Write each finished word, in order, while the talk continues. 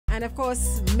And of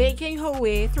course, making her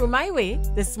way through my way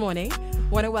this morning,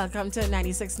 want to welcome to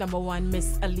 96 #1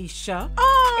 Ms Alysha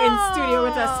in studio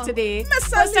with us today.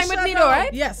 First time with me though,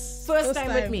 right? Yes. First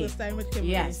time with me. First time with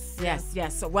Kimberly.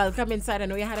 Yes. So welcome inside. I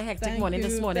know you had a hectic morning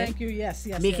this morning. Thank you. Yes.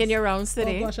 Making your rounds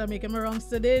today. Oh gosh, I'm making my rounds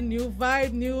today. New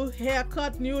vibe, new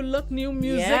haircut, new look, new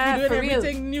music. Yeah, We're doing for real.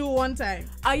 everything new one time.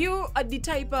 Are you the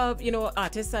type of,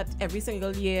 artist that every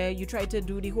single year you try to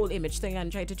do the whole image thing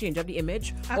and try to change up the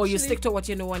image? Or you stick to what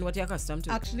you know and what you're accustomed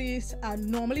to? Actually, I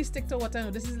normally stick to what I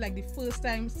know. This is like the first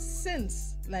time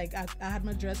since I had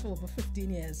my dress for over 15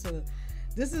 years. So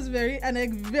this is very,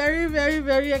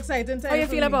 very exciting time. How you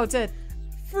feel about it?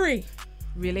 Free.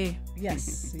 Really?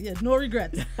 Yes. No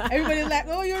regret. Everybody's like,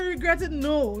 oh, you regret it?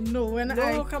 No.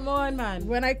 Come on, man.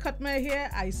 When I cut my hair,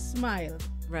 I smile.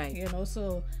 Right.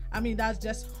 So that's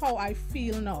just how I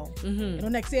feel now.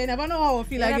 Next year I never know how I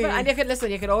feel again. And you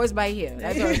could always buy here.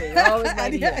 That's what I'm saying. You always buy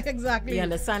here. Exactly. You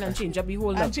understand, and change up the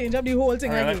whole look. And change up the whole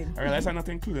thing again. I realize I'm not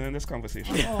included in this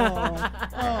conversation. Okay.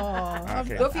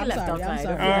 Don't feel left out, Clyde.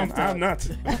 I'm not.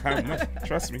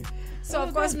 Trust me. So,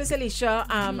 of course, Ms Alysha,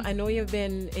 I know you've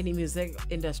been in the music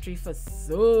industry for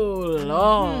so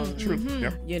long. True.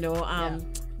 Yeah.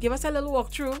 Give us a little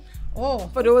walkthrough. For Oh,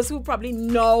 those who probably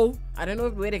know, I don't know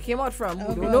where they came out from,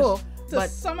 who don't know. To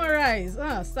summarize,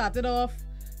 started off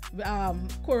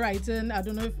co-writing. I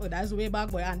don't know if that's way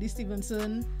back, but Andy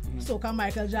Stevenson, soca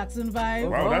Michael Jackson vibe.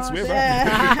 Wow, that's way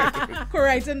back.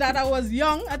 Co-writing that I was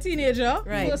young, a teenager.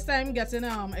 Right. First time getting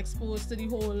exposed to the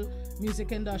whole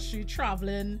music industry,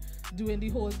 traveling, doing the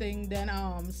whole thing. Then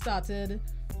started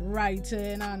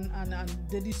writing and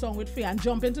did the song with Fayan.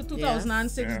 Jump into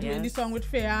 2006 doing the song with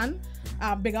Fayan.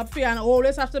 Big up Fayan.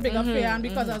 Always have to big up Fayan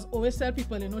because I always tell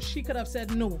people, she could have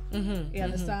said no. You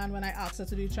understand, when I asked her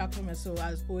to do the track for me, so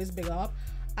I was always big up.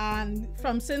 And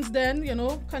from since then,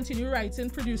 continue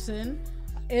writing, producing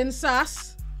in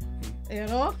SAS. And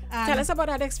tell us about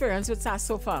that experience with SAS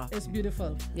so far. It's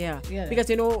beautiful. Yeah. Because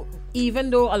even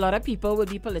though a lot of people will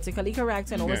be politically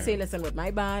correct and always say, listen, with my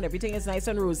band everything is nice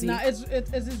and rosy. No,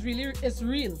 it's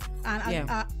real.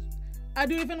 And I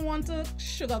don't even want to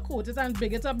sugarcoat it and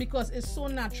big it up because it's so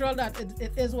natural that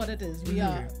it is what it is. We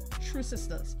are true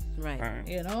sisters. Right.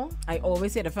 I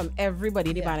always say that from everybody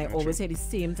in the band. I always say the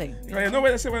same thing. You know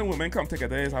what they say when women come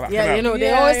together is they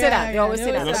always say that. They always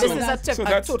say that. So this is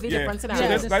a totally different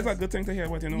scenario. So that's a good thing to hear.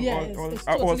 What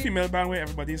all female band where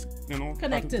everybody's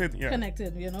connected.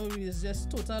 It's just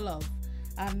total love.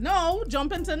 And now,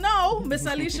 jump into Ms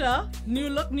Alysha, new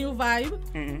look, new vibe,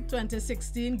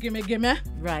 2016, Gimme.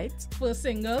 Right. First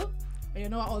single. I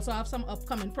also have some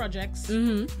upcoming projects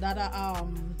that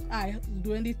I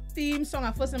doing the theme song.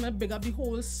 I first time big up the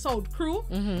whole South crew.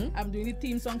 I'm doing the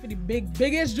theme song for the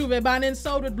biggest Juve band in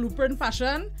South with Blueprint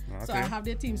Fashion. Okay. So I have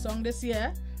the theme song this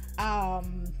year.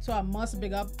 So I must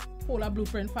big up Polar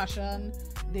Blueprint Fashion.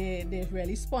 They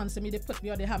really sponsor me. They put me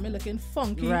on. They have me looking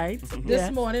funky. Right.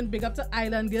 This morning, big up to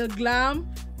Island Girl Glam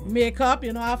Makeup. I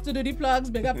have to do the plugs.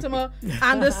 Big up to my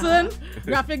Anderson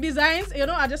Graphic Designs.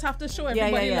 I just have to show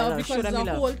everybody love because it's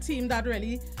a whole team that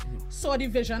really saw the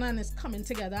vision and is coming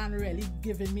together and really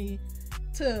giving me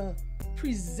to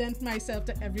present myself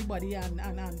to everybody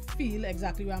and feel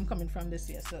exactly where I'm coming from this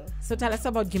year. So tell us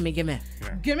about Gimme.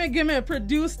 Gimme,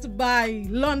 produced by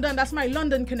London. That's my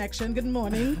London connection. Good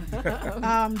morning.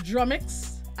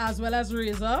 Drummix as well as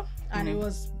Razor, and it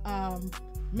was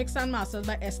mixed and mastered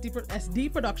by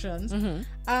SD Productions.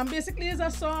 Basically, it's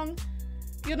a song.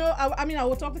 I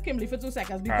will talk to Kimberly for 2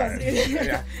 seconds because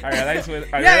I realize where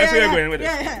you're going with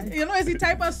it. It's the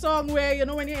type of song where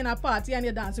when you're in a party and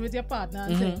you're dancing with your partner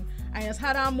and thing, I just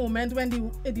had a moment when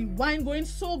the wine going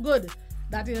so good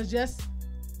that it just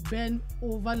bend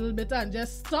over a little bit and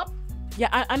just stop.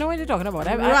 Yeah, I know what you're talking about.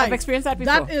 I've experienced that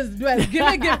before. That is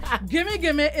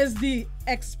Gimme is the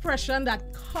expression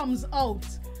that comes out.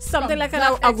 Something like a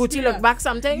Gucci look back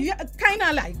something? Yeah, kind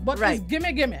of like, but it's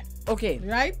Gimme. Okay.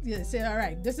 Right? You say, all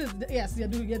right, this is,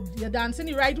 you're dancing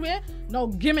the right way. Now,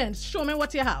 gimme, show me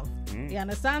what you have. You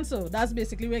understand? So that's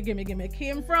basically where Gimme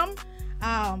came from.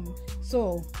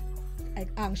 So I'm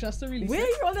anxious to release Where it.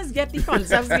 you always get the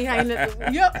concepts behind it?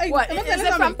 What, is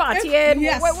it from partying?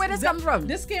 Yes. Where does it come from?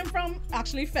 This came from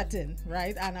actually fetting,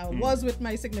 right? And I was with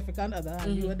my significant other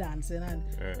and we were dancing and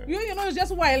it's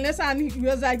just wildness and he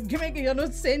was like,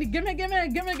 saying gimme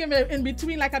in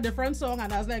between like a different song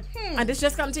and I was like, And this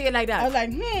just come to you like that? I was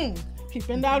like,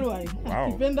 keeping that way.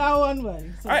 Wow. Keeping that one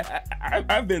way. So.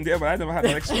 I've been there, but I never had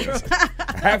that experience. I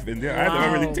have been there. I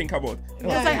never really think about it.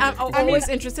 I'm always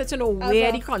interested to know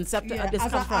where the concept of this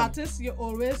comes from. As an artist, you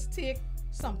always take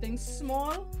something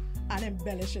small and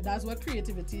embellish it. That's what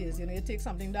creativity is. You take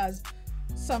something that's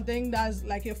something that's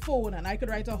like your phone, and I could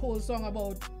write a whole song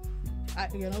about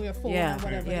your phone or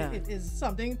whatever. It is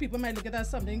something people might look at as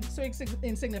something so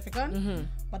insignificant,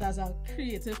 but as a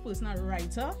creative person, a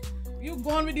writer, you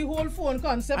go on with the whole phone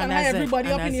concept and have everybody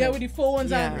up in here with the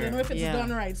phones, and if it's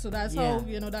done right. So that's how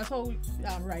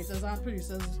writers and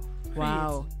producers.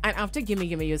 Wow. And after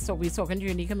Gimme, we talking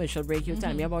during the commercial break, you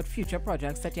tell me about future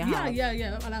projects that you have.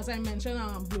 Yeah. Well, as I mentioned,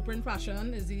 Blueprint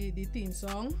Fashion is the theme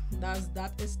song.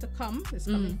 That is to come. It's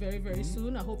coming very, very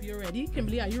soon. I hope you're ready.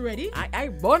 Kimberly, are you ready?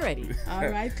 I'm born ready. All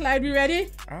right. Clyde, we ready?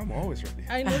 I'm always ready.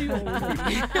 I know you're always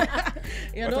ready.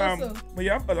 But you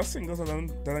have other singles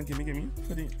than Gimme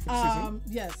for the season?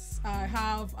 Yes. I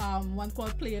have one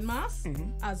called Playing Mass,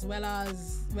 as well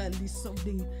as,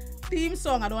 the theme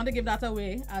song. I don't want to give that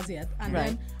away as yet. And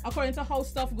then, according to how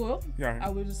stuff go, I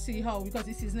will see how, because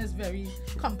the season is very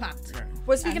compact.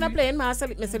 Well, speaking of playing mass,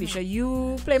 Ms Alysha,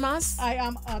 you play mass? I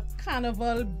am a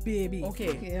Carnival baby.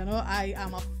 Okay. I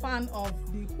am a fan of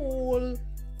the whole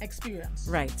experience.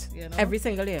 Right. Every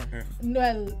single year.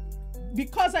 Well,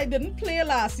 because I didn't play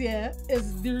last year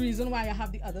is the reason why I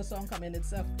have the other song coming.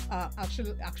 It's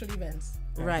actual events.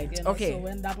 Right. Okay. So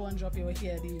when that one drop, you will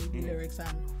hear the lyrics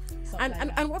and stuff like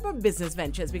that. And what about business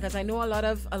ventures? Because I know a lot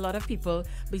of people,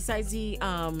 besides the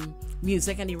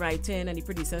music and the writing and the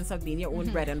producing and stuff being your own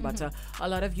bread and butter, a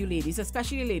lot of you ladies,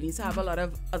 especially ladies, have a lot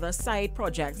of other side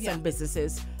projects and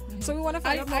businesses. So we want to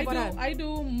find out more about that. I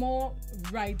do more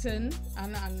writing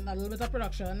and a little bit of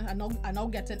production. I now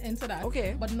getting into that.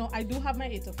 Okay. But no, I do have my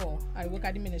 8 to 4. I work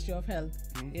at the Ministry of Health.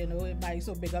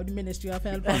 So big up the Ministry of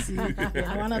Health.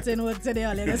 I want to say no today.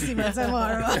 Let's see me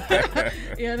tomorrow.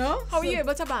 How are you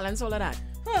able to balance all of that?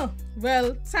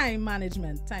 Well, time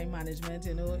management.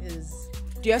 Is.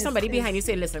 Do you have somebody behind you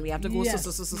saying, listen, we have to go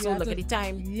so look at the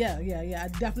time? Yeah. I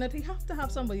definitely have to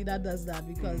have somebody that does that,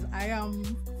 because I am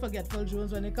forgetful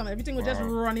Jones when it comes. Everything will just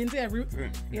run into every,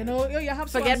 you have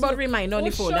to forget about reminder on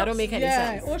the phone. That don't make any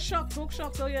sense.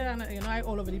 Shucks. And I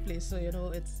all over the place. So,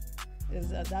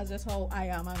 that's just how I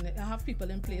am. And I have people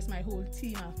in place, my whole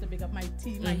team. I have to pick up my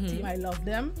team. My team, I love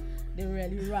them. They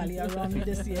really rally around me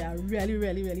this year. I'm really,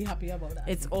 really, really happy about that.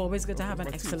 It's always good to have an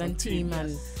excellent team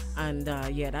and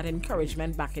that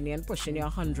encouragement backing you and pushing you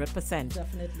 100%.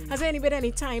 Definitely. Has there been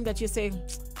any time that you say,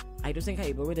 I don't think I'm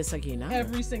able with this again? Huh?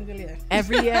 Every single year.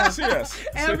 Every year. Yes.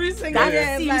 Every single year.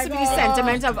 That seems to be the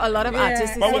sentiment of a lot of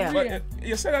artists this year. But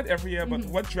you say that every year, but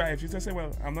what drives you to say,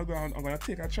 well, I'm going to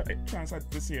take a chance at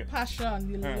this year?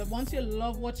 Passion. Once you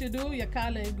love what you do, you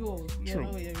can't let it go. You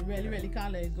really, really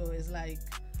can't let it go. It's like...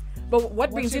 But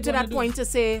what brings you to that point to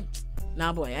say,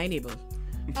 nah boy, I ain't able?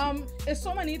 It's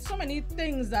so many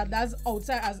things that's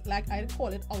outside, as like I call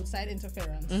it outside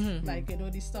interference. Like,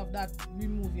 the stuff that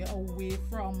remove you away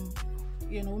from,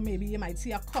 maybe you might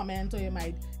see a comment, or you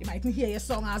mightn't hear your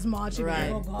song as much. Right,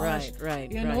 oh gosh. Right.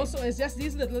 So it's just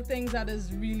these little things that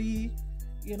is really,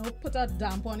 put a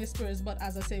damp on your spirits. But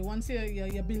as I say, once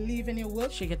you believe in your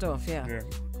work, shake it off, yeah.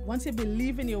 Once you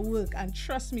believe in your work, and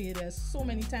trust me, there's so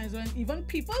many times when even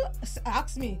people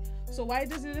ask me, so why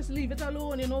does you just leave it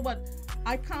alone, but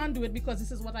I can't do it because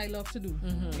this is what I love to do,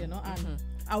 and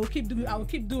I will keep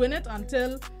doing it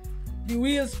until the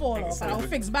wheels fall off. I'll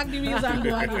fix back the wheels and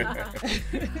go again.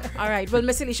 All right, well,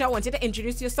 Ms Alysha, I want you to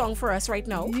introduce your song for us right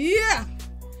now. Yeah,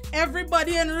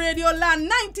 everybody in Radio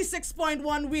Land 96.1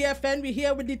 WFN, we're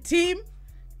here with the team,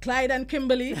 Clyde and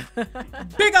Kimberly.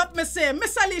 Big up, Ms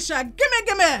Alysha,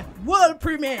 gimme, world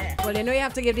premiere. Well, you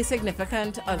have to give the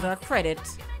significant other credit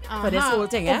for this whole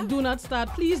thing, yeah? Do not start,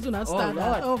 please do not start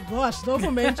that. Oh gosh, don't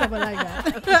put me in trouble like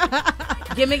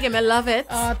that. Gimme, love it.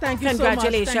 Thank you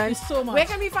Congratulations. So much. Thank you so much. Where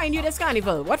can we find you this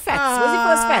carnival? What fets? What's the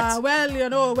first fet?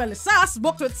 Well, SAS,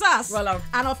 booked with SAS. Well,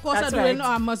 and of course, I'm doing,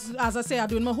 as I say, I'm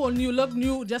doing my whole new look,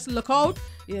 just look out.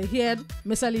 You hear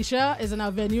Ms Alysha is in a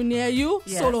venue near you,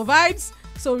 solo vibes.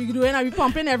 So we're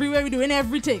pumping everywhere, we're doing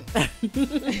everything.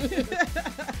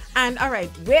 And all right,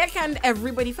 where can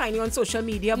everybody find you on social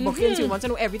media, bookings? We want to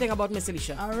know everything about Ms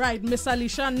Alysha. All right, Ms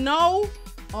Alysha now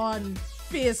on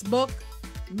Facebook.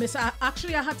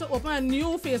 Actually, I had to open a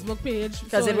new Facebook page.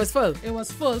 Because it was full. It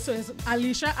was full. So it's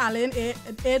Alysha Allen,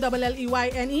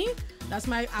 A-L-L-E-Y-N-E. That's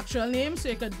my actual name. So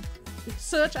you could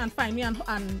search and find me and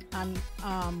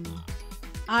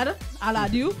I'll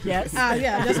add you. Yes.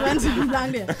 Just went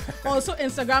blank there. Also,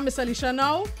 Instagram, Ms Alysha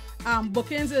now.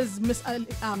 Bookings is Ms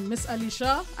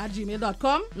Alysha at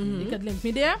gmail.com. You could link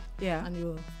me there. Yeah.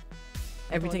 And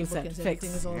everything's set.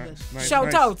 Everything is all good. Nice,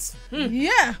 Shout outs.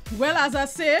 Yeah. Well, as I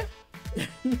say,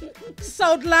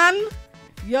 Southland,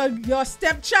 your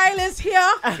stepchild is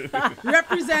here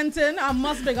representing. I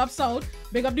must big up South.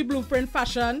 Big up the Blueprint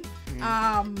Fashion.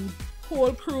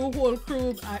 whole crew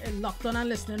locked on and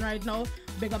listening right now.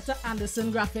 Big up to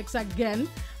Anderson Graphics again.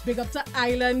 Big up to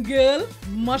Island Girl.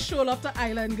 Must show up to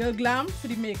Island Girl Glam for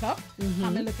the makeup.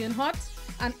 I'm looking hot.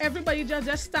 And everybody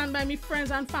just stand by me,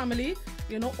 friends and family.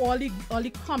 You know, all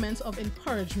the comments of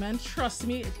encouragement. Trust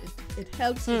me, it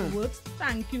helps, it works.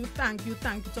 Thank you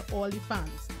to all the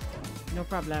fans. No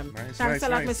problem. Nice, Thanks a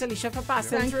lot, nice. Ms Alysha, for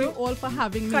passing Thank through. you all for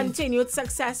having me. Continued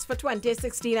success for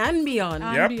 2016 and beyond.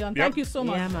 And beyond. Thank you so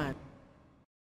much. Yeah, man.